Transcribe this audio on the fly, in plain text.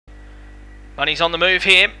But he's on the move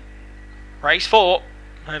here. Race 4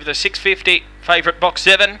 over the 650. Favourite box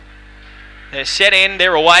 7. They're set in,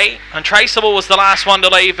 they're away. Untraceable was the last one to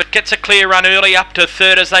leave, but gets a clear run early up to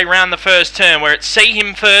third as they round the first turn, where it's See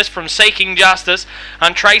Him First from Seeking Justice.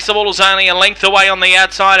 Untraceable is only a length away on the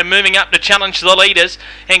outside and moving up to challenge the leaders.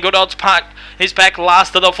 And Good Odds Park is back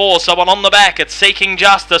last of the 4, so on the back it's Seeking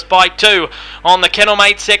Justice by 2. On the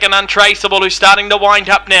kennelmate second, Untraceable, who's starting to wind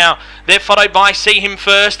up now. They're followed by See Him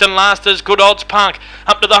First, and last is Good Odds Punk.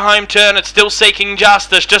 Up to the home turn, it's still Seeking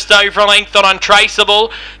Justice, just over a length on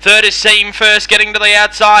Untraceable. Third is See Him First, getting to the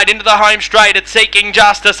outside, into the home straight, it's Seeking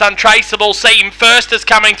Justice. Untraceable, See Him First is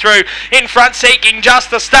coming through. In front, Seeking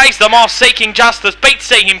Justice stays them off. Seeking Justice beats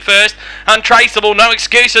See Him First. Untraceable, no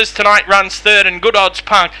excuses tonight, runs third, and Good Odds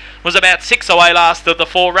Punk was about 6 away last of the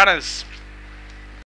 4 runners.